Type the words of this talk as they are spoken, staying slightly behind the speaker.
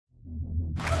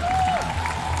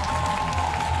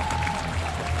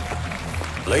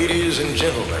Ladies and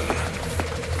gentlemen,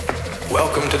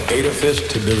 welcome to DataFest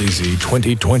Tbilisi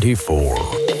 2024.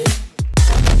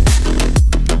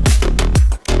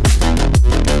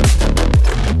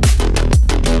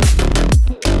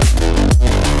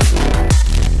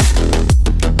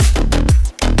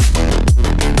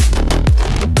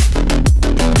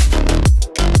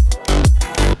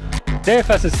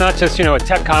 DataFest is not just, a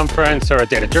tech conference or a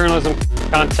data journalism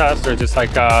contest or just like,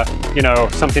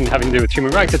 something having to do with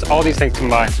human rights. It's all these things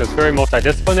combined. So it's very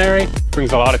multidisciplinary,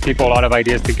 brings a lot of people, a lot of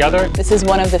ideas together. This is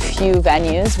one of the few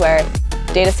venues where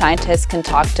data scientists can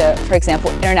talk to, for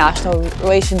example, international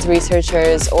relations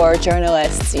researchers or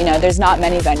journalists. There's not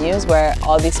many venues where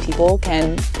all these people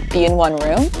can be in one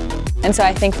room. And so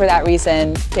I think for that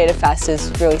reason, DataFest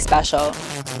is really special.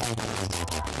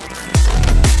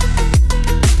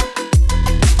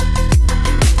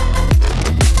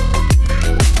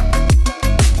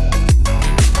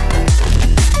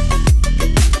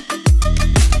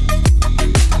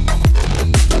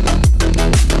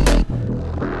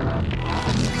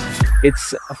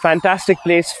 It's a fantastic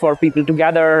place for people to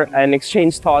gather and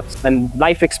exchange thoughts and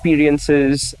life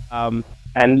experiences and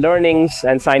learnings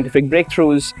and scientific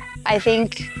breakthroughs. I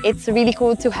think it's really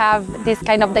cool to have this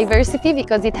kind of diversity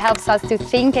because it helps us to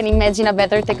think and imagine a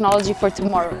better technology for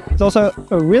tomorrow. It's also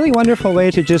a really wonderful way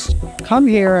to just come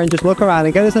here and just look around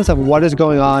and get a sense of what is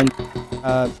going on.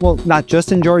 Well, not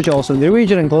just in Georgia, also in the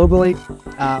region and globally.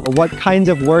 What kinds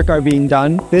of work are being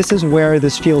done. This is where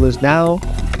this field is now.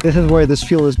 This is where this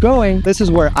field is going. This is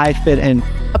where I fit in.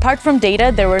 Apart from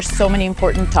data, there were so many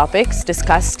important topics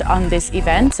discussed on this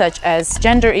event, such as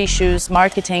gender issues,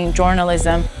 marketing,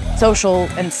 journalism, social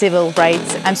and civil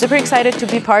rights. I'm super excited to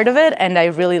be part of it, and I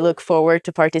really look forward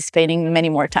to participating many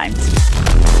more times.